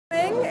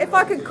if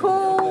I could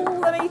call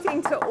the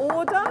meeting to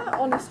order,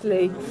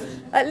 honestly.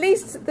 At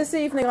least this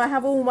evening I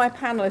have all my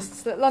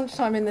panellists. At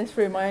lunchtime in this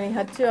room I only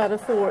had 2 out of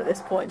 4 at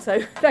this point,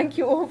 so thank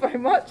you all very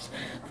much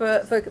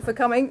for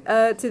coming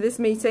to this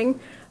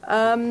meeting,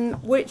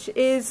 which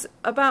is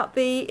about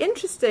the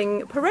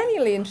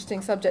perennially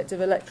interesting subject of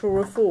electoral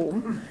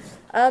reform.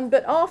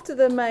 But after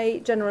the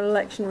May general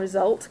election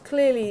result,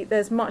 clearly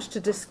there's much to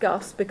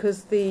discuss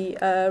because the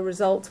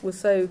result was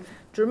so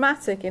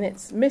dramatic in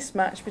its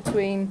mismatch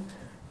between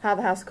how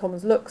the House of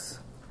Commons looks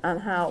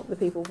and how the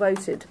people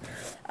voted.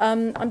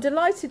 I'm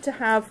delighted to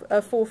have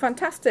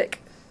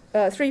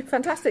three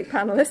fantastic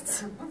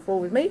panellists, 4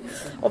 with me,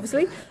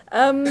 obviously,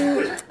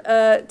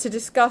 to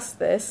discuss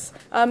this.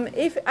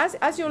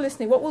 As you're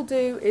listening, what we'll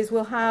do is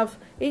we'll have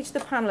each of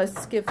the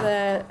panellists give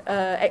their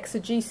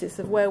exegesis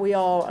of where we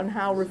are and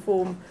how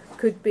reform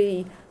could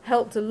be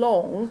helped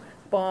along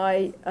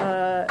by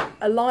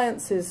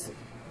alliances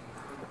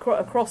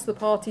across the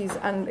parties,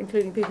 and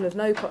including people of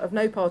no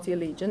party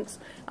allegiance,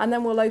 and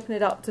then we'll open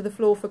it up to the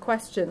floor for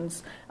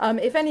questions.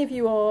 If any of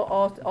you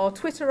are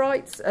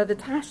Twitterites, the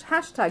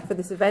hashtag for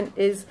this event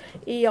is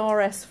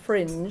ERS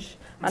Fringe,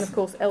 and of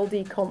course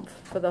LDConf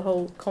for the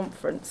whole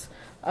conference.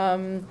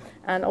 And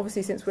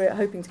obviously, since we're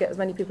hoping to get as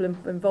many people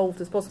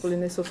involved as possible in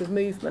this sort of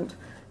movement,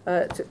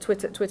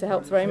 Twitter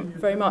helps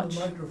very much.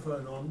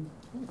 Microphone on.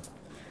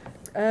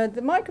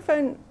 The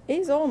microphone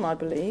is on, I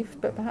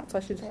believe, but perhaps I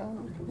should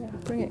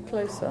bring it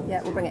closer.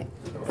 Yeah, we'll bring it.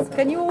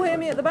 Can you all hear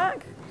me at the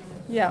back?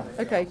 Yeah,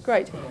 okay,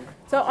 great.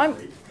 So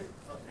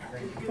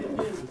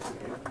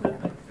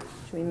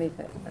should we move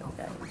it?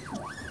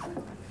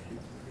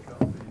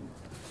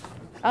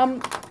 Okay.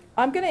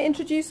 I'm going to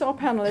introduce our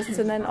panellists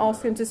and then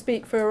ask them to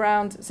speak for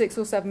around 6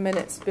 or 7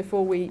 minutes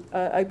before we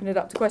open it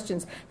up to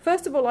questions.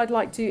 First of all, I'd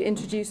like to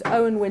introduce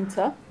Owen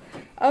Winter.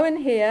 Owen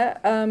here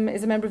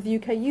is a member of the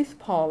UK Youth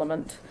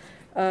Parliament,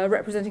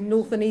 representing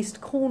North and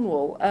East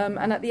Cornwall,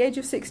 and at the age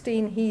of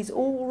 16 he's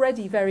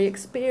already very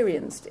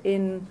experienced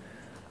in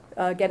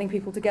getting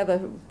people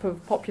together for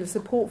popular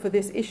support for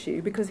this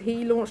issue, because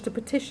he launched a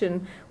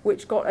petition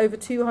which got over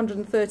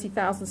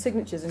 230,000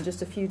 signatures in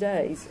just a few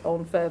days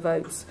on fair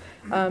votes,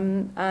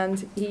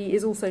 and he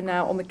is also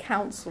now on the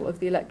council of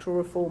the Electoral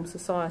Reform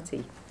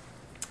Society.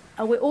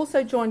 We're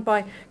also joined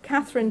by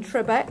Catherine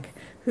Trebeck,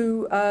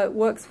 who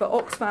works for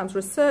Oxfam's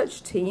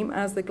research team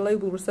as the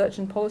Global Research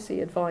and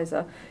Policy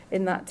Advisor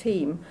in that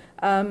team.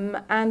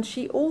 And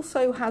she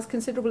also has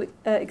considerable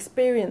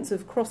experience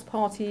of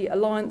cross-party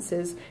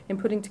alliances in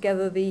putting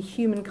together the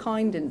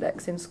Humankind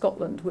Index in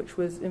Scotland, which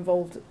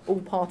involved all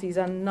parties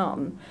and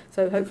none.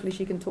 So hopefully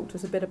she can talk to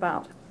us a bit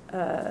about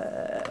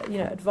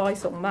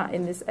advice on that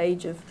in this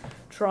age of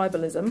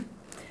tribalism.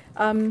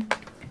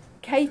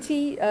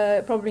 Katie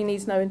probably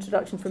needs no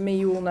introduction from me.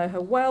 You all know her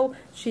well.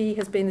 She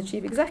has been the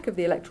Chief Exec of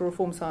the Electoral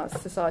Reform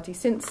Society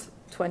since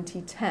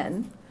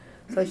 2010.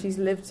 So she's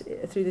lived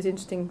through this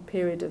interesting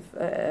period of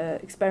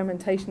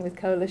experimentation with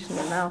coalition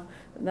and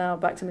now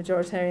back to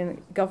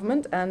majoritarian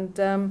government. And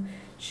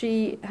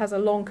she has a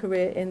long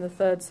career in the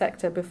third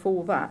sector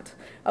before that.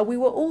 We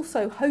were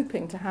also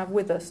hoping to have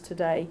with us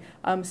today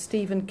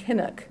Stephen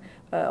Kinnock,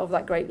 of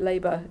that great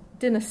Labour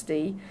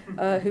dynasty,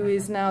 who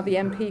is now the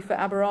MP for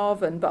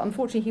Aberavon, but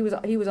unfortunately he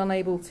was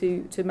unable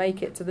to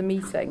make it to the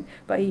meeting.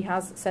 But he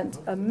has sent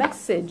a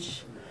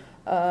message,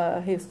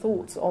 his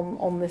thoughts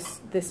on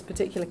this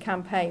particular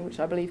campaign,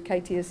 which I believe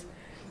Katie is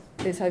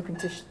hoping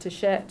to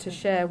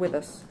share with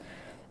us.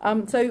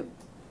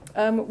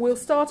 We'll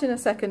start in a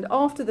second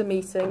after the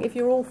meeting. If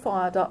you're all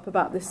fired up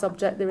about this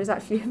subject, there is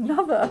actually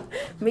another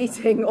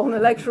meeting on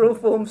electoral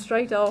reform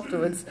straight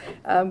afterwards,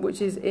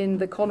 which is in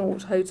the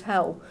Connaught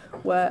Hotel,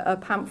 where a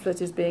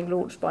pamphlet is being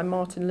launched by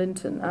Martin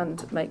Linton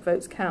and Make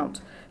Votes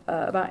Count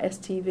about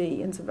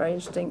STV, and some very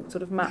interesting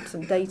sort of maps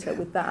and data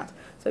with that.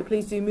 So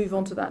please do move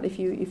on to that if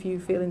you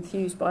feel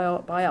enthused by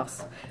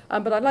us.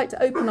 But I'd like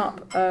to open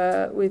up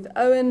with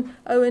Owen.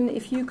 Owen,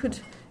 if you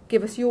could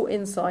give us your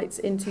insights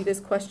into this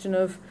question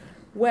of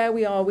where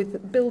we are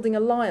with building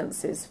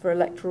alliances for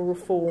electoral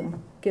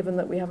reform, given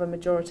that we have a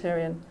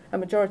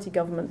majority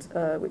government,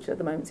 which at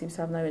the moment seems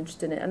to have no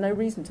interest in it, and no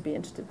reason to be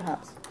interested,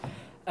 perhaps.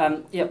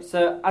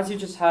 So as you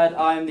just heard,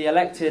 I am the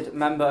elected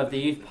member of the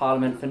Youth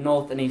Parliament for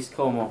North and East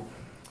Cornwall.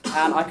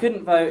 And I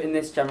couldn't vote in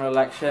this general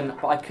election,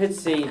 but I could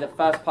see that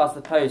first past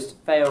the post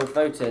failed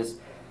voters.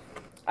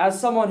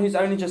 As someone who's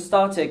only just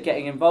started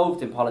getting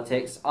involved in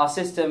politics, our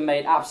system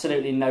made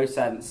absolutely no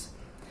sense.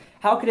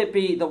 How could it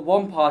be that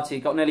one party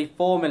got nearly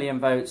 4 million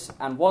votes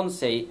and 1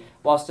 seat,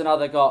 whilst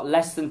another got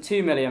less than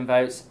 2 million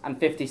votes and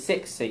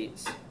 56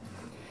 seats?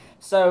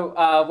 So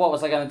what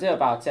was I going to do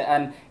about it?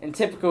 And in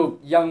typical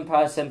young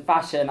person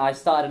fashion, I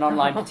started an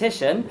online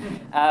petition,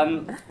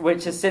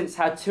 which has since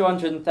had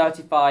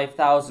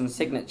 235,000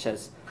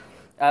 signatures.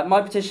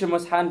 My petition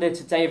was handed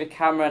to David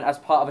Cameron as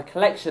part of a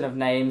collection of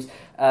names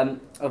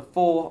of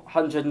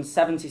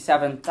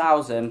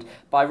 477,000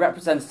 by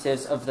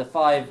representatives of the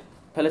 5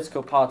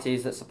 political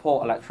parties that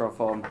support electoral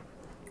reform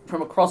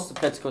from across the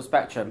political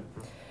spectrum.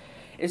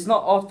 It's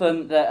not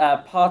often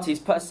that parties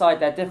put aside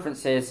their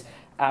differences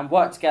and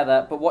work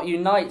together, but what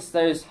unites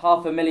those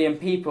 500,000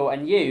 people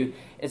and you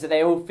is that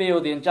they all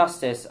feel the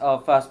injustice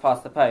of first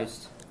past the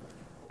post.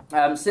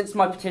 Since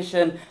my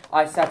petition,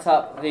 I set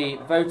up the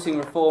Voting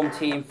Reform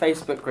Team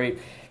Facebook group,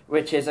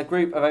 which is a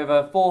group of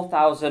over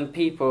 4,000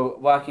 people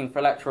working for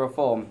electoral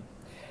reform.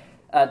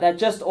 They're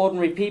just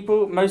ordinary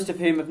people, most of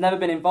whom have never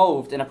been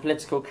involved in a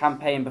political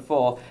campaign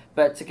before,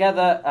 but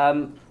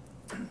together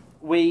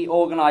we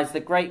organised the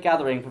Great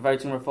Gathering for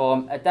Voting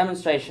Reform, a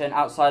demonstration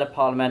outside of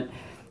Parliament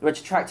which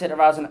attracted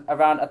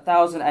around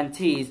 1,000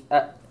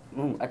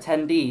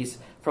 attendees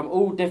from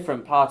all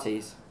different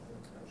parties.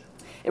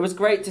 It was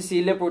great to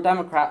see Liberal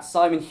Democrats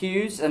Simon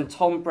Hughes and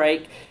Tom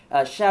Brake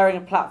sharing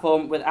a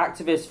platform with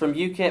activists from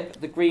UKIP,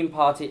 the Green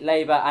Party,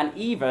 Labour and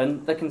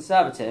even the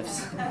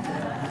Conservatives.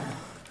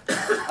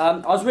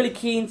 I was really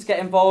keen to get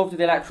involved with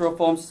the Electoral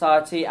Reform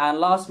Society, and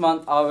last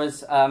month I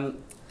was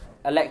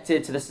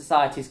elected to the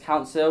Society's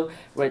Council,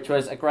 which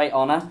was a great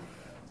honour.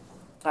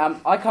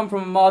 I come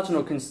from a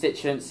marginal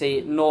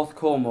constituency, North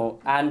Cornwall,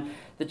 and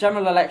the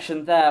general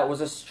election there was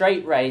a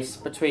straight race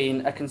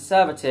between a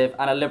Conservative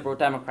and a Liberal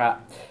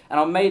Democrat. And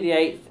on May the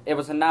 8th, it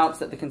was announced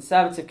that the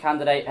Conservative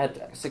candidate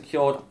had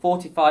secured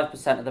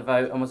 45% of the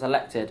vote and was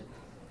elected.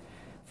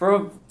 For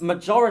a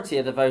majority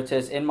of the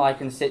voters in my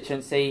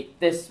constituency,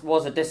 this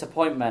was a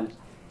disappointment.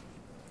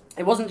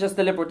 It wasn't just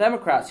the Liberal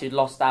Democrats who'd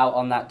lost out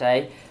on that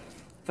day.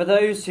 For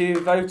those who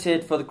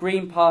voted for the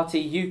Green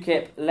Party,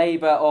 UKIP,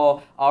 Labour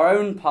or our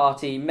own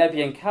party,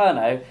 Mebby and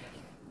Kernow,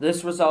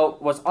 this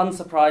result was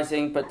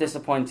unsurprising but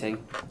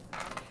disappointing.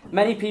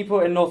 Many people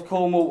in North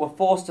Cornwall were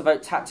forced to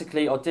vote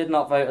tactically or did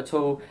not vote at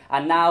all,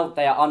 and now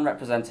they are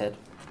unrepresented.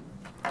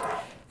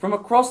 From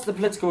across the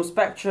political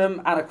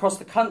spectrum and across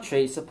the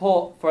country,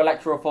 support for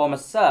electoral reform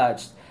has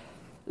surged.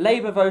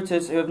 Labour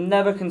voters who have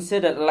never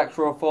considered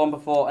electoral reform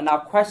before are now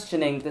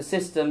questioning the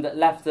system that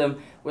left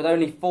them with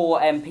only 4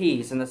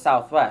 MPs in the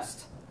South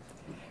West.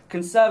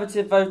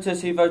 Conservative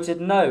voters who voted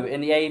no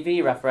in the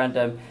AV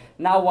referendum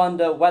now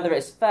wonder whether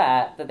it's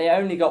fair that they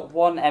only got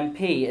 1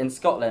 MP in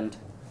Scotland.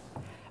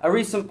 A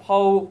recent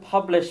poll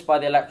published by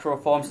the Electoral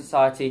Reform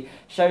Society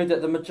showed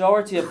that the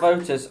majority of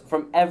voters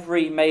from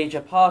every major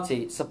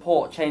party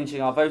support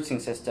changing our voting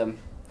system.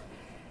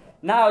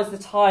 Now is the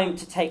time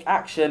to take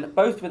action,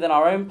 both within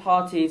our own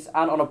parties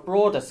and on a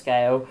broader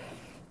scale,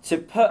 to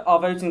put our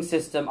voting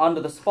system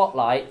under the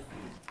spotlight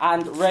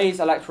and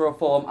raise electoral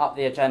reform up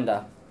the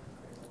agenda.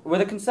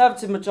 With a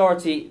Conservative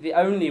majority, the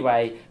only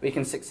way we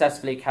can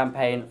successfully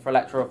campaign for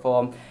electoral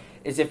reform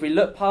is if we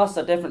look past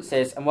our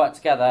differences and work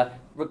together,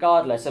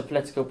 regardless of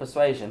political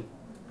persuasion.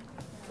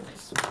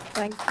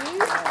 Thank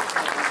you.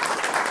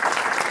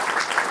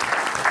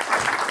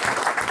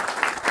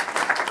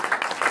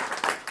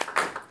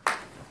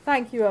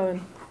 Thank you,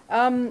 Owen.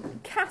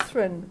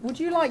 Catherine, would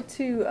you like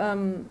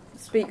to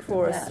speak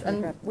for us?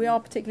 And we are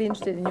particularly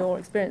interested in your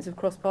experience of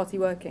cross-party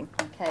working.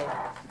 Okay.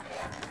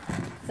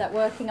 Is that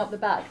working up the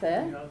back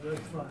there? Yeah, that's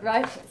fine.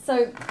 Right.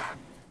 So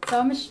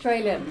I'm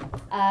Australian,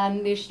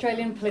 and the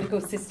Australian political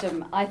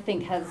system, I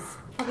think, has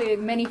probably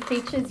many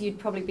features you'd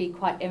probably be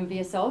quite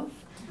envious of.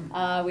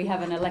 We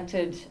have an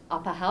elected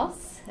upper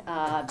house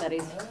that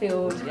is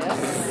filled,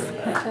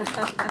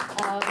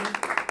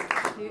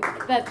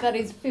 that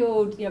is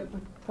filled,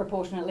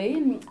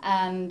 proportionately,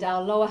 and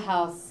our lower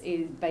house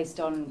is based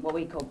on what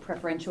we call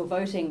preferential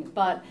voting.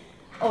 But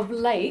of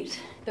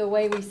late, the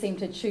way we seem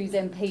to choose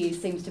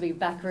MPs seems to be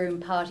backroom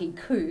party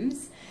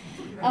coups.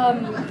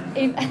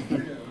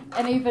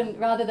 And even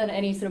rather than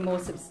any sort of more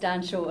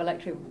substantial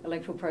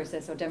electoral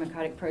process or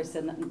democratic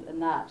process than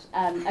that.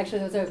 Actually,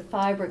 there was a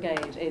fire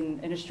brigade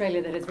in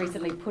Australia that has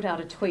recently put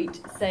out a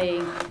tweet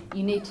saying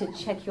you need to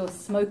check your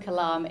smoke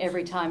alarm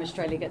every time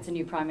Australia gets a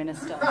new Prime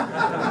Minister.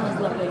 That was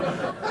lovely.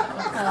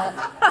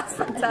 That's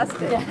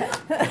fantastic.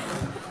 Yeah.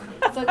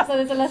 So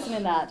there's a lesson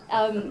in that.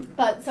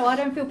 So I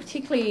don't feel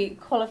particularly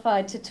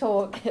qualified to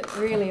talk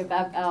really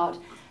about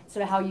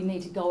sort of how you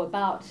need to go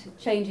about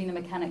changing the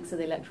mechanics of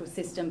the electoral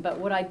system. But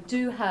what I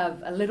do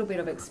have a little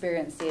bit of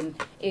experience in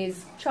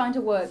is trying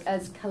to work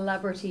as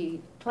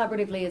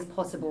collaboratively as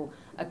possible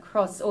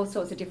across all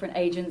sorts of different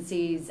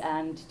agencies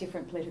and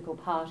different political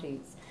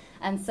parties.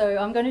 And so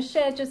I'm going to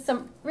share just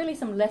some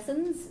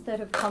lessons that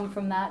have come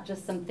from that,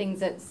 just some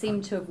things that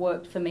seem to have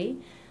worked for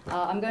me.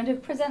 I'm going to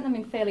present them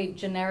in fairly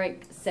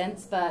generic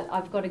sense, but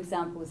I've got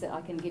examples that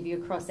I can give you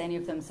across any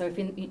of them. So if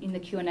in the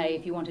Q&A,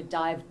 if you want to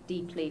dive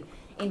deeply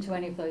into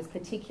any of those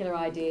particular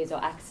ideas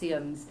or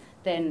axioms,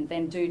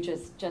 then do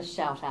just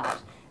shout out.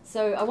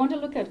 So I want to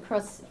look at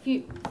across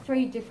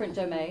 3 different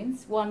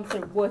domains. One,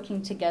 sort of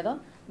working together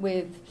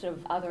with sort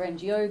of other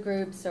NGO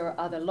groups or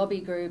other lobby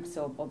groups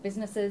or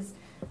businesses,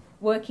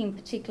 working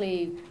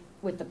particularly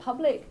with the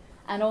public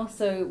and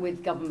also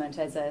with government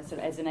as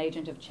an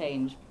agent of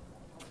change.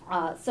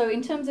 So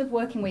in terms of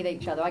working with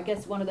each other, I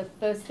guess one of the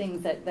first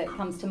things that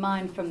comes to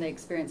mind from the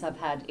experience I've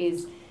had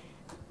is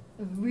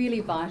really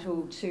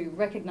vital to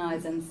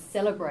recognise and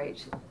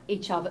celebrate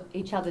each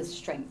other's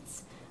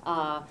strengths.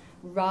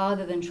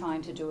 rather than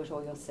trying to do it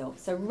all yourself.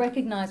 So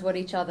recognise what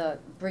each other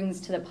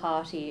brings to the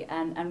party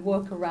and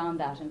work around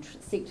that and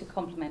seek to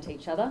complement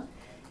each other.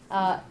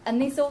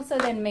 And this also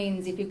then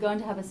means if you're going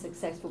to have a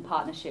successful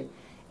partnership,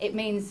 it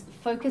means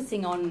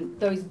focusing on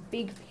those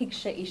big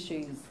picture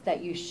issues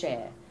that you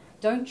share.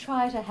 Don't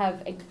try to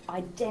have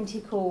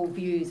identical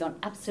views on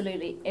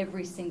absolutely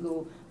every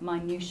single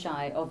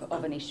minutiae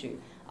of an issue.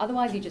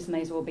 Otherwise, you just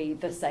may as well be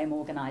the same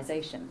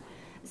organisation.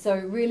 So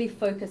really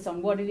focus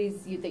on what it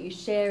is that you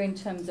share in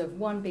terms of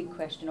one big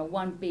question or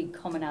one big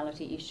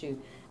commonality issue,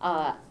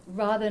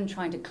 rather than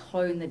trying to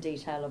clone the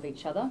detail of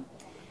each other.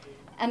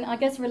 And I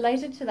guess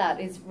related to that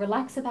is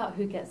relax about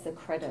who gets the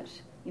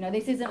credit. You know,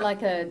 this isn't like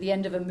the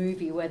end of a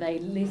movie where they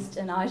list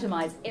and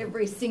itemise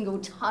every single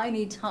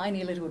tiny,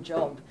 tiny little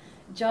job.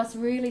 Just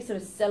really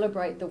sort of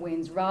celebrate the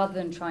wins rather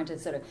than trying to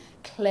sort of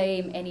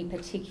claim any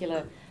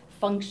particular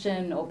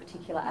function or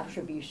particular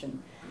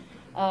attribution.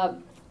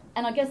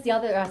 And I guess the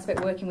other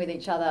aspect working with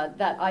each other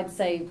that I'd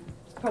say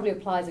probably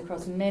applies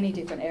across many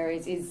different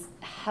areas is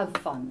have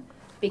fun,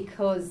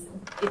 because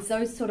it's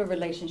those sort of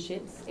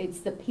relationships, it's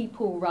the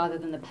people rather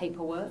than the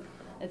paperwork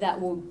that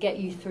will get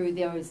you through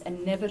those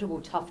inevitable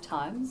tough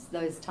times,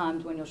 those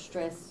times when you're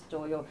stressed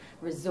or you're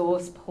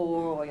resource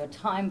poor or you're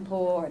time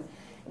poor, and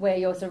where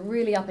you're sort of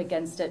really up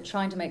against it,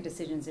 trying to make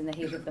decisions in the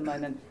heat of the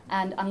moment.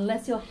 And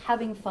unless you're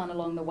having fun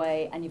along the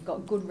way and you've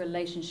got good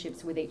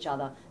relationships with each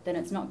other, then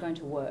it's not going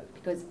to work,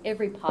 because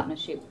every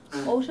partnership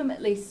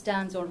ultimately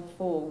stands or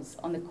falls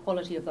on the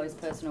quality of those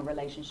personal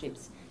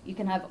relationships. You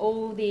can have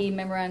all the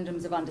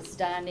memorandums of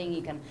understanding,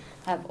 you can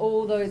have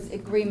all those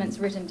agreements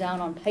written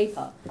down on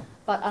paper,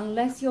 but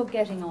unless you're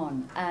getting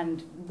on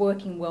and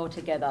working well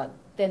together,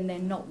 then they're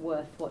not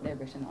worth what they're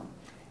written on.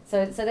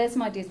 So there's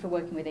some ideas for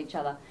working with each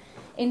other.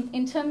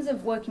 In terms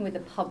of working with the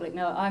public,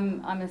 now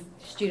I'm a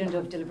student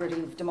of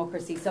deliberative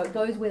democracy, so it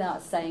goes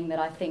without saying that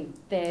I think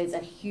there's a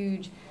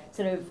huge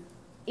sort of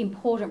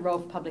important role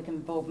for public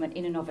involvement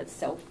in and of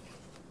itself.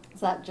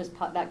 So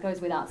that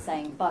goes without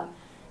saying. But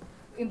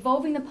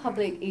involving the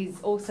public is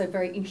also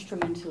very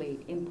instrumentally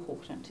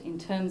important in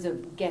terms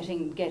of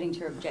getting to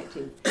your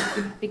objective,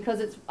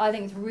 because I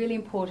think it's really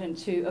important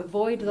to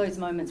avoid those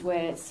moments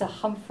where Sir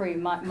Humphrey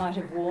might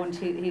have warned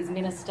his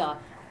minister,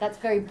 that's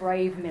very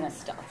brave,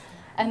 minister.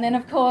 And then,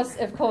 of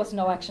course,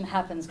 no action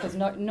happens, because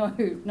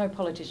no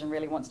politician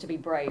really wants to be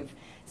brave.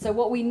 So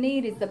what we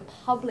need is the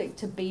public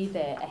to be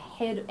there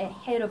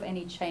ahead of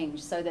any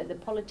change, so that the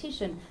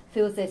politician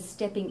feels they're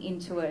stepping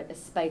into a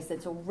space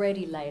that's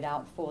already laid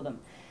out for them.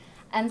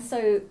 And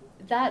so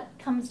that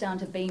comes down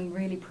to being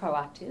really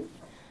proactive.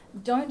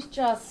 Don't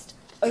just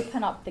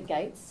open up the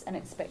gates and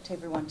expect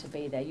everyone to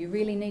be there. You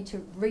really need to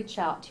reach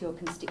out to your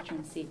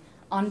constituency,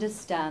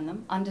 understand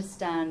them,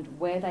 understand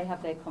where they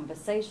have their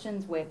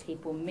conversations, where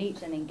people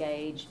meet and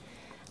engage,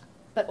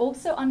 but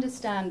also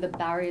understand the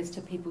barriers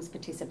to people's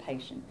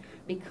participation.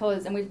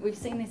 Because, and we've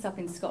seen this up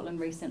in Scotland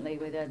recently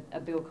with a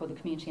bill called the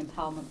Community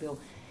Empowerment Bill.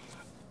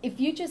 If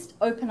you just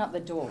open up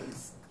the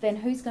doors, then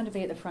who's going to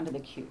be at the front of the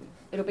queue?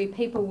 It'll be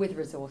people with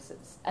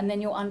resources. And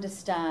then you'll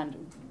understand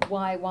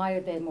why are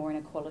there more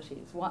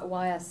inequalities?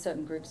 Why are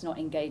certain groups not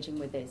engaging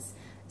with this?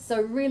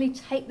 So really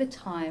take the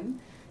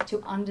time to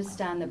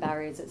understand the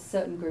barriers that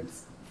certain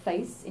groups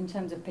face in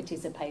terms of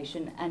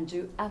participation, and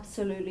do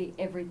absolutely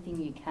everything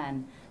you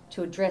can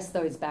to address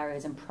those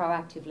barriers and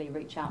proactively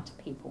reach out to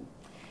people.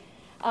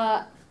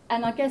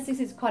 And I guess this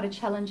is quite a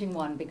challenging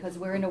one, because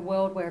we're in a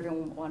world where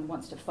everyone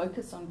wants to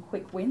focus on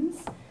quick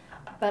wins,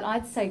 but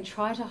I'd say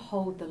try to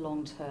hold the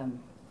long term.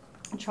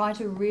 Try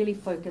to really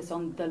focus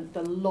on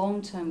the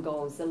long-term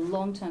goals, the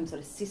long-term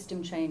sort of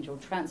system change or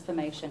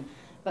transformation,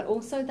 but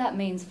also that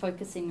means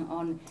focusing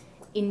on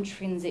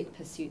intrinsic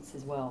pursuits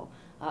as well.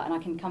 And I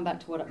can come back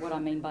to what I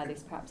mean by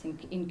this perhaps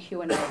in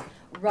Q&A.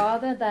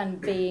 Rather than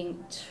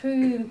being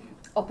too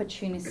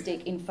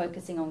opportunistic in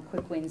focusing on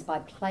quick wins by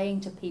playing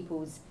to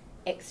people's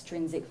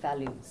extrinsic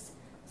values.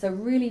 So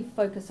really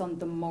focus on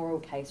the moral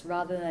case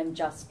rather than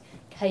just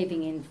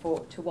caving in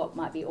to what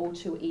might be all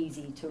too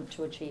easy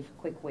to achieve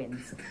quick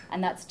wins.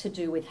 And that's to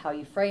do with how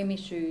you frame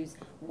issues,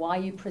 why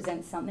you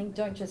present something.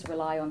 Don't just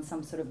rely on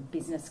some sort of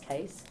business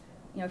case.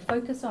 You know,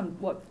 focus on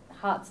what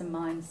hearts and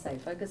minds say.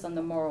 Focus on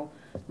the moral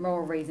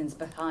reasons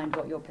behind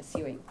what you're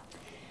pursuing.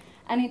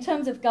 And in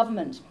terms of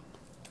government,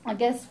 I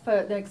guess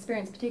for the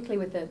experience, particularly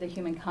with the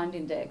Humankind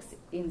Index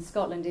in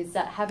Scotland, is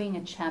that having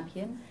a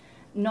champion,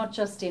 not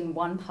just in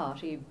one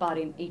party, but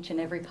in each and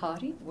every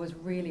party, was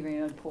really, really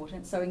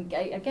important. So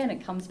again,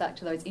 it comes back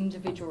to those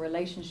individual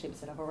relationships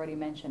that I've already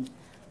mentioned.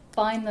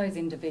 Find those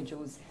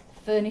individuals,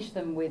 furnish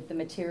them with the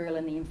material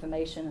and the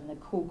information and the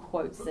cool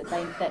quotes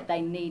that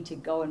they need to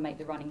go and make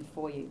the running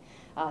for you.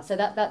 So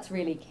that's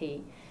really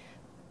key.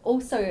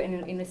 Also,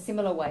 in a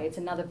similar way, it's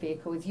another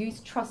vehicle, is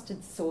use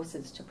trusted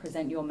sources to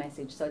present your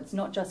message. So it's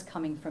not just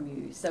coming from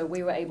you. So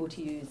we were able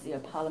to use the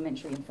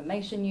Parliamentary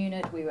Information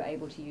Unit, we were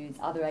able to use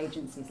other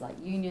agencies like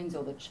unions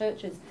or the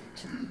churches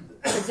to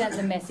present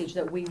the message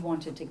that we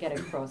wanted to get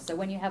across. So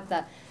when you have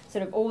that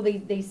sort of all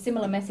these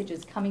similar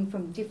messages coming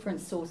from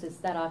different sources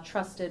that are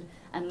trusted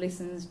and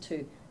listened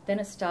to, then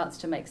it starts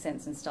to make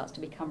sense and starts to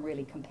become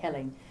really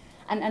compelling.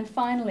 And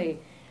finally,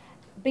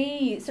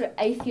 be sort of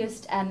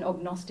atheist and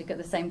agnostic at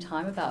the same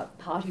time about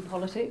party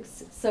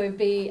politics. So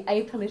be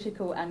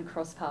apolitical and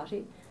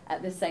cross-party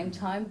at the same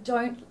time.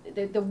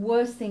 The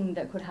worst thing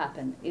that could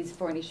happen is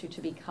for an issue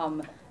to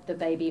become the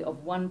baby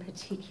of one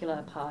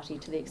particular party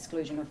to the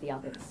exclusion of the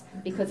others,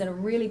 because then a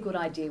really good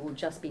idea will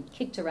just be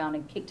kicked around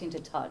and kicked into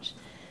touch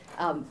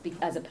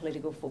as a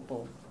political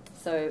football.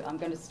 So I'm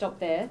going to stop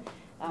there,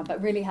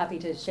 but really happy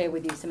to share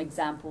with you some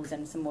examples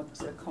and some more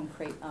sort of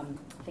concrete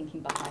thinking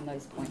behind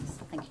those points.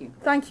 Thank you.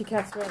 Thank you,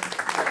 Catherine.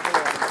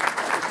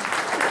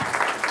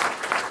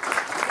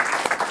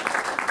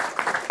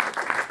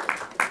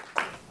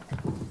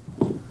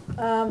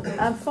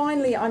 And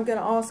finally, I'm going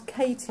to ask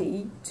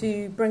Katie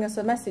to bring us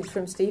a message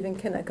from Stephen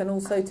Kinnock and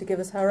also to give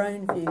us her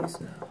own views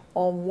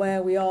on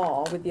where we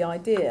are with the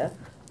idea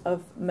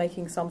of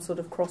making some sort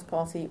of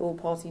cross-party,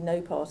 all-party,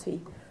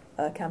 no-party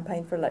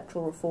campaign for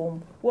electoral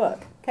reform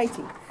work.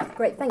 Katie.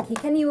 Great, thank you.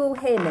 Can you all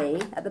hear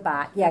me at the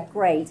back? Yeah,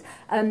 great.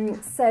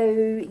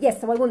 So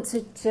I want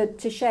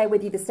to share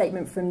with you the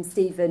statement from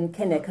Stephen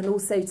Kinnock, and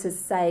also to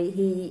say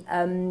he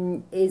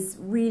is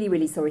really,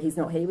 really sorry he's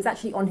not here. He was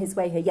actually on his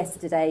way here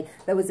yesterday.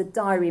 There was a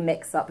diary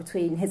mix-up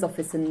between his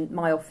office and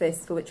my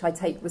office, for which I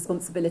take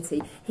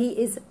responsibility. He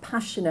is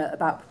passionate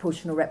about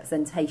proportional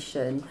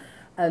representation.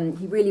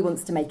 He really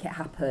wants to make it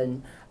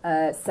happen.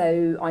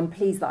 So I'm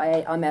pleased that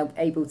I'm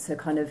able to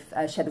kind of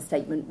share the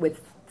statement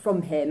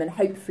from him, and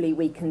hopefully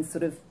we can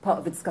sort of, part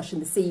of the discussion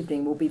this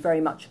evening will be very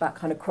much about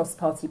kind of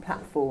cross-party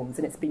platforms,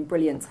 and it's been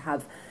brilliant to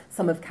have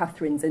some of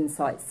Catherine's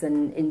insights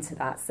into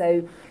that.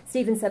 So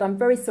Stephen said, I'm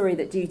very sorry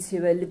that due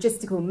to a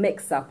logistical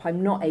mix-up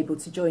I'm not able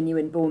to join you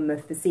in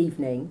Bournemouth this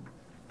evening.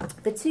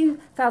 The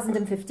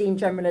 2015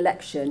 general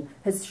election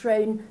has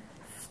shown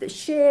the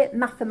sheer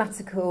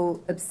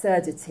mathematical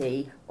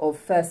absurdity of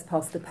first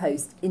past the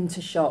post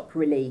into sharp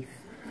relief.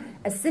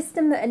 A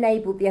system that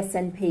enabled the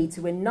SNP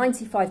to win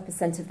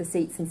 95% of the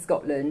seats in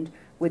Scotland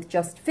with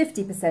just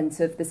 50%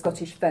 of the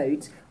Scottish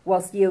vote,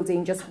 whilst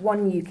yielding just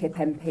one UKIP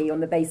MP on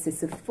the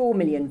basis of 4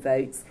 million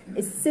votes,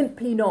 is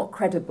simply not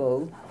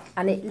credible,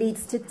 and it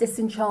leads to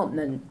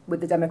disenchantment with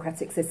the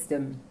democratic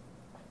system.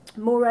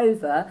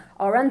 Moreover,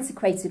 our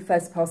antiquated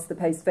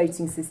first-past-the-post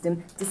voting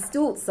system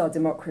distorts our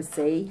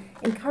democracy,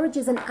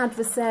 encourages an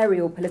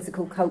adversarial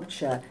political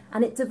culture,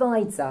 and it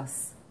divides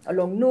us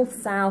along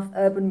north-south,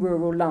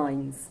 urban-rural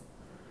lines.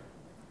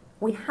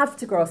 We have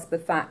to grasp the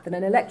fact that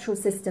an electoral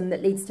system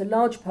that leads to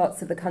large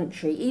parts of the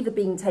country either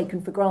being taken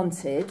for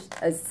granted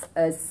as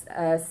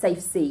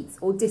safe seats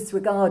or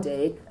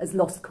disregarded as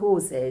lost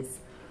causes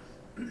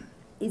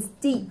is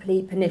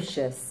deeply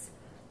pernicious,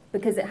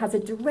 because it has a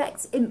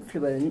direct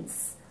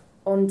influence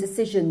on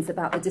decisions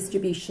about the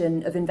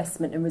distribution of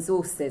investment and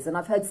resources. And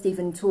I've heard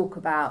Stephen talk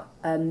about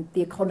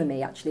the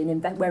economy, actually,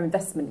 and where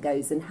investment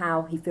goes, and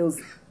how he feels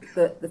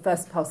that the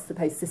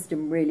first-past-the-post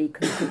system really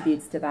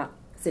contributes to that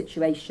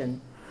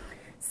situation.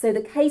 So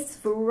the case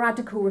for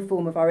radical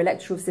reform of our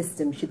electoral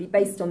system should be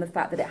based on the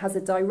fact that it has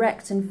a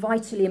direct and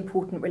vitally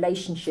important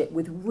relationship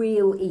with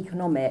real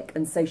economic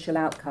and social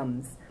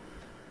outcomes.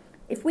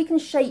 If we can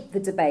shape the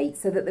debate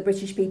so that the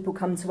British people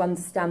come to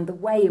understand the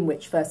way in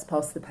which first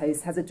past the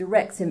post has a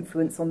direct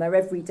influence on their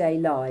everyday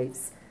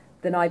lives,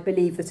 then I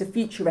believe that a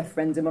future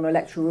referendum on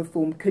electoral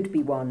reform could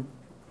be one.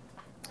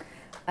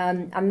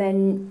 And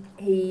then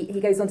he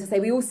goes on to say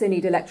we also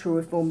need electoral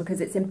reform because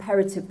it's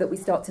imperative that we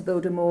start to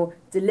build a more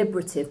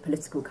deliberative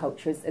political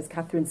culture, as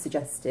Catherine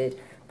suggested,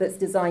 that's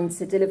designed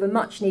to deliver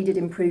much needed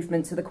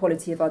improvement to the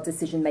quality of our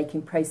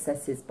decision-making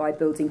processes by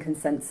building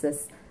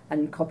consensus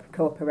and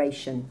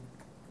cooperation.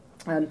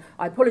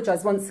 I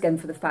apologise once again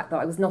for the fact that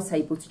I was not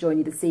able to join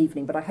you this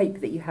evening, but I hope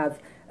that you have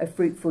a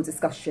fruitful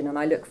discussion, and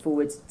I look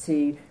forward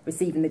to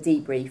receiving the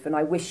debrief, and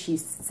I wish you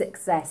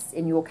success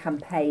in your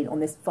campaign on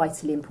this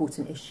vitally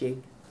important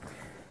issue.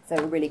 So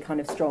a really kind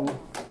of strong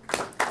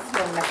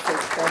message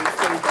from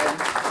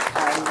Stephen.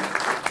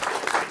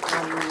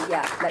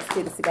 Yeah, let's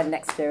do this again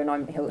next year,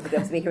 and he'll be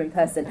able to be here in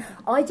person.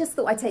 I just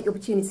thought I'd take the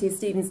opportunity, as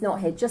Stephen's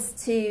not here,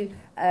 just to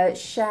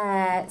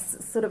share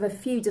sort of a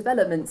few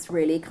developments,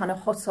 really, kind of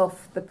hot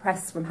off the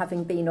press from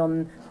having been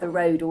on the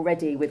road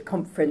already with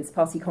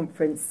party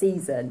conference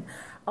season.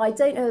 I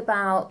don't know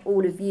about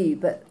all of you,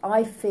 but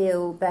I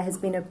feel there has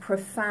been a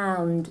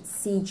profound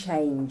sea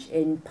change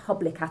in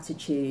public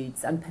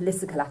attitudes and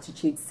political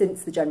attitudes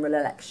since the general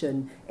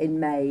election in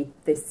May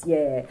this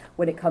year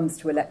when it comes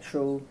to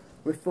electoral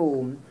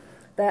reform.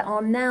 There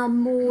are now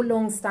more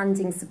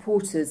long-standing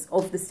supporters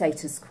of the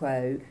status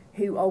quo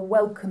who are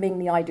welcoming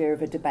the idea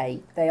of a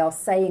debate. They are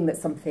saying that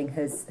something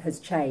has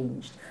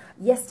changed.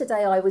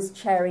 Yesterday I was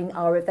chairing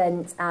our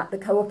event at the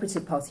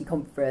Cooperative Party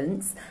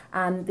Conference,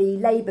 and the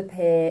Labour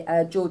peer,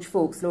 Lord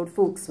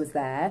Fawkes, was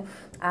there,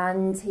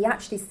 and he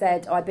actually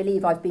said, I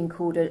believe I've been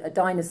called a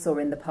dinosaur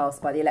in the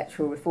past by the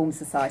Electoral Reform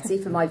Society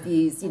for my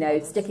views, you know,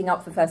 sticking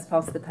up for first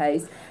past the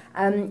post.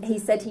 He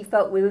said he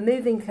felt we were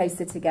moving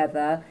closer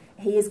together.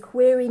 He is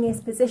querying his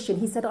position.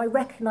 He said, I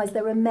recognise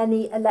there are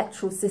many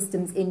electoral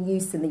systems in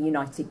use in the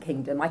United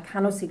Kingdom. I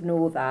cannot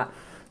ignore that.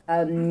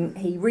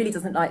 He really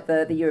doesn't like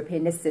the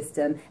European list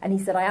system, and he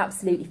said, I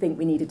absolutely think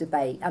we need a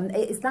debate.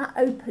 Is that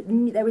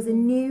open? There is a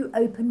new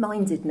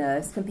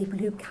open-mindedness from people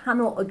who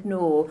cannot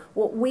ignore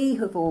what we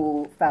have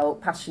all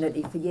felt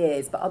passionately for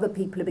years, but other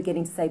people are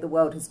beginning to say the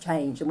world has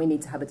changed and we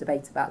need to have a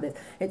debate about this.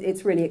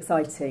 It's really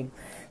exciting.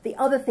 The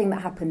other thing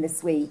that happened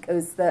this week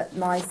was that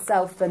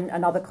myself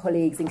and other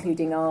colleagues,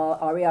 including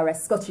our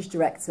ERS Scottish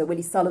director,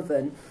 Willie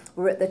Sullivan,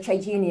 were at the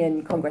Trade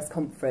Union Congress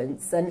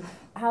conference. And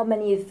how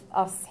many of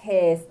us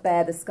here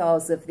bear the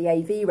scars of the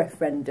AV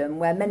referendum,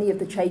 where many of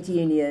the trade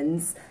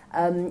unions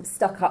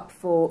stuck up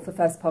for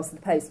first past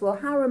the post? Well,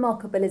 how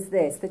remarkable is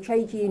this? The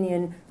Trade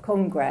Union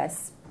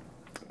Congress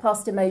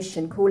passed a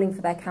motion calling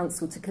for their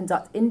council to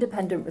conduct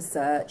independent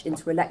research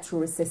into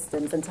electoral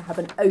systems and to have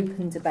an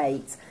open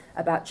debate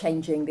about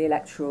changing the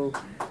electoral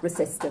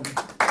system.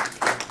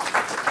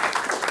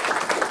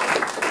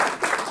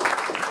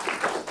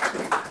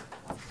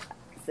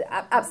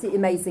 Absolutely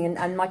amazing,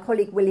 and my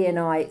colleague Willie and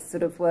I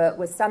sort of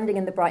were standing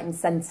in the Brighton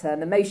Centre,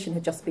 and the motion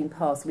had just been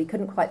passed. We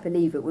couldn't quite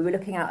believe it. We were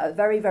looking out at a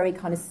very, very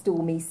kind of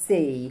stormy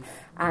sea,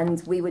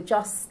 and we were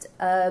just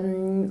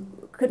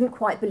couldn't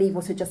quite believe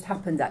what had just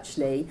happened,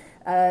 actually.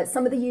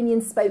 Some of the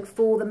unions spoke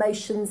for the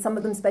motion, some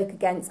of them spoke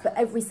against, but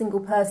every single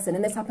person,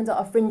 and this happened at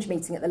our Fringe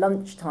meeting at the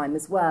lunchtime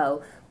as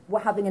well, were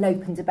having an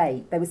open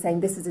debate. They were saying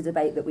this is a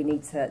debate that we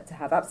need to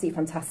have. Absolutely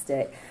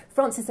fantastic.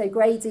 Frances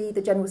O'Grady,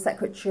 the General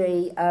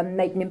Secretary,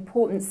 made an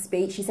important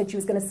speech. She said she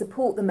was going to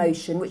support the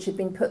motion, which had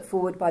been put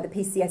forward by the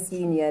PCS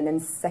Union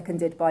and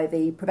seconded by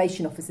the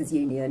Probation Officers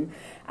Union.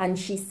 And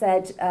she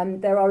said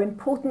there are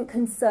important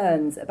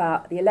concerns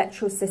about the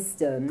electoral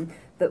system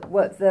that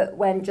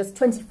when just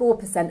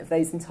 24% of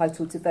those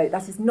entitled to vote,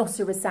 that is not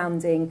a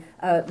resounding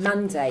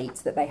mandate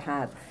that they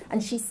have.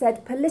 And she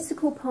said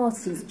political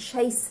parties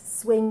chase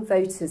swing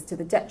voters to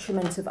the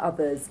detriment of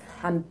others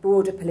and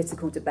broader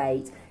political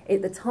debate.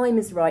 The time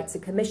is right to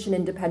commission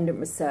independent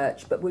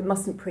research, but we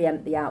mustn't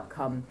preempt the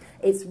outcome.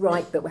 It's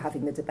right that we're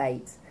having the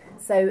debate.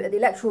 So at the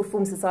Electoral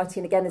Reform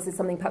Society, and again, this is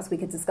something perhaps we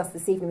could discuss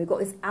this evening, we've got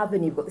this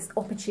avenue, we've got this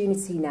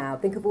opportunity now.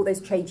 Think of all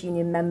those trade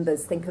union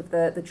members, think of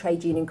the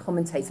trade union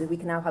commentators we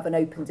can now have an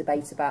open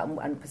debate about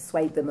and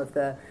persuade them of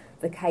the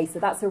case. So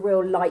that's a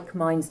real like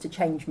minds to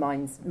change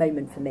minds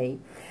moment for me.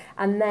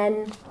 And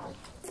then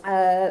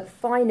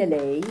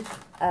finally,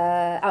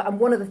 and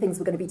one of the things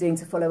we're going to be doing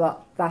to follow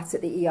up that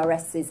at the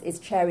ERS is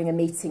chairing a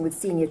meeting with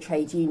senior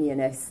trade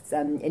unionists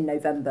in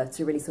November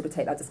to really sort of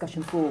take that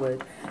discussion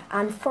forward.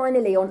 And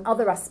finally, on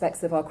other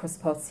aspects of our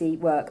cross-party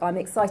work, I'm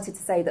excited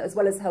to say that as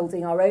well as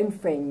holding our own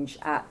Fringe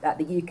at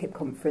the UKIP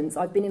conference,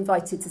 I've been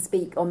invited to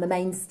speak on the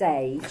main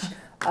stage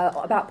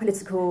about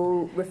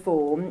political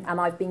reform,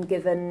 and I've been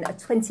given a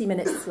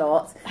 20-minute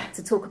slot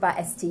to talk about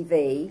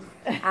STV,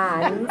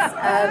 and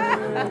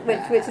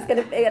which is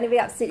going to be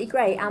absolutely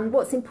great. And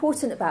what's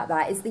important about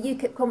that is the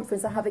UKIP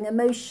conference are having a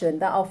motion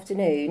that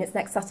afternoon, it's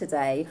next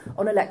Saturday,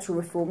 on electoral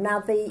reform.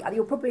 Now,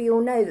 you'll probably all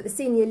know that the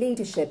senior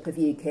leadership of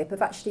UKIP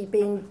have actually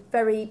been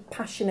very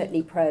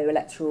passionately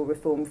pro-electoral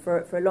reform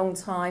for a long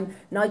time.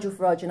 Nigel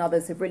Farage and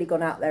others have really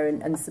gone out there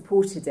and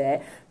supported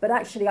it. But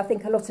actually, I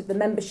think a lot of the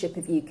membership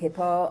of UKIP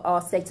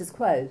are status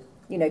quo.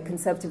 You know,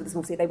 Conservative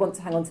will say they want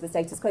to hang on to the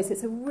status quo. So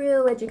it's a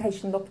real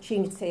educational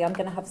opportunity. I'm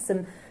going to have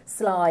some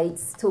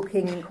slides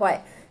talking in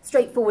quite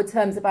straightforward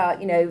terms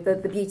about, you know,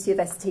 the beauty of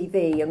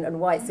STV and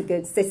why it's a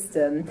good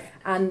system.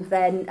 And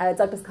then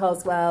Douglas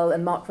Carswell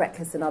and Mark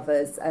Reckless and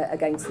others are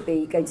going to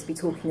be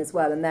talking as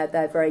well. And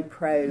they're very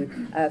pro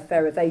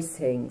fairer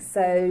voting.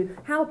 So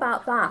how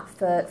about that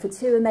for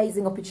two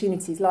amazing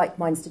opportunities, like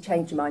minds to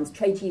change minds,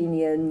 trade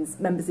unions,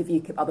 members of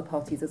UKIP, other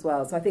parties as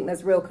well. So I think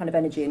there's real kind of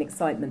energy and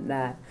excitement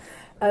there.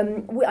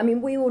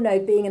 We all know,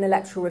 being an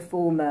electoral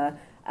reformer,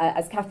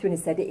 as Catherine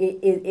has said,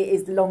 it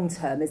is long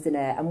term, isn't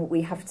it? And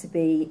we have to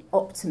be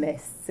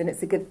optimists, and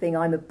it's a good thing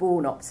I'm a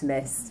born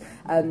optimist,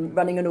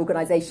 running an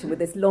organisation with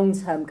this long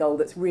term goal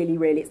that's really,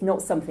 it's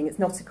not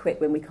a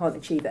quick win, we can't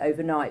achieve it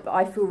overnight. But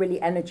I feel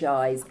really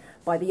energised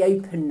by the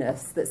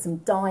openness that some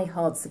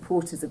die-hard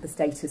supporters of the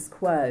status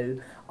quo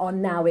are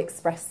now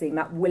expressing,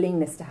 that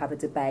willingness to have a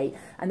debate.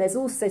 And there's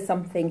also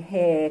something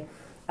here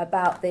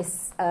about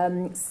this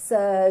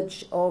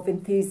surge of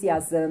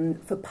enthusiasm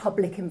for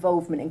public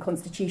involvement in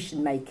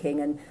constitution making,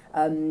 and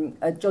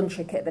John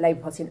Trickett, the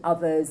Labour Party, and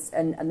others,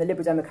 and the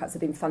Liberal Democrats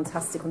have been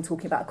fantastic on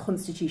talking about a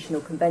constitutional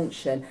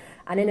convention.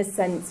 And in a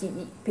sense,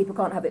 people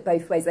can't have it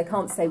both ways. They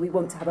can't say we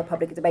want to have a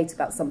public debate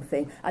about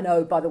something, and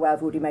oh, by the way,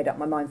 I've already made up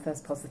my mind,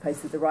 first past the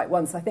post is the right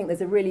one. So I think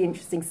there's a really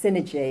interesting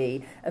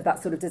synergy of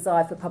that sort of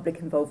desire for public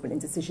involvement in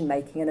decision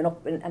making,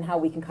 and how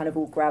we can kind of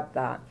all grab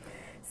that.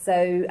 So,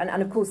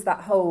 and of course, the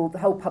whole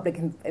public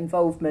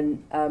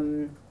involvement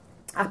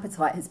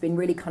appetite has been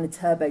really kind of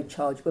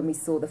turbocharged when we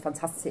saw the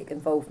fantastic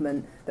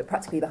involvement that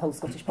practically the whole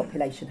Scottish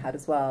population had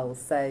as well.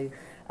 So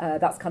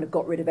that's kind of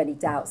got rid of any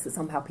doubts that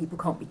somehow people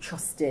can't be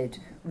trusted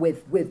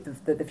with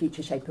the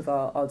future shape of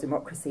our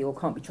democracy, or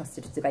can't be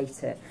trusted to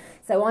debate it.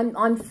 So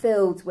I'm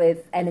filled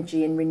with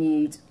energy and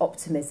renewed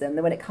optimism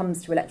that when it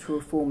comes to electoral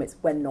reform, it's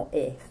when, not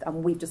if.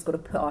 And we've just got to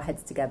put our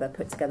heads together,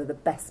 put together the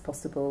best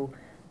possible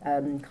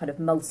kind of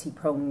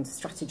multi-pronged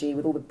strategy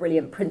with all the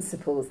brilliant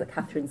principles that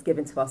Catherine's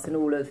given to us and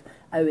all of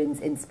Owen's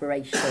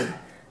inspiration.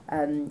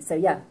 So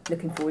yeah,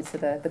 looking forward to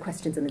the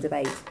questions and the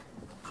debate.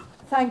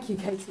 Thank you,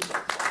 Katie.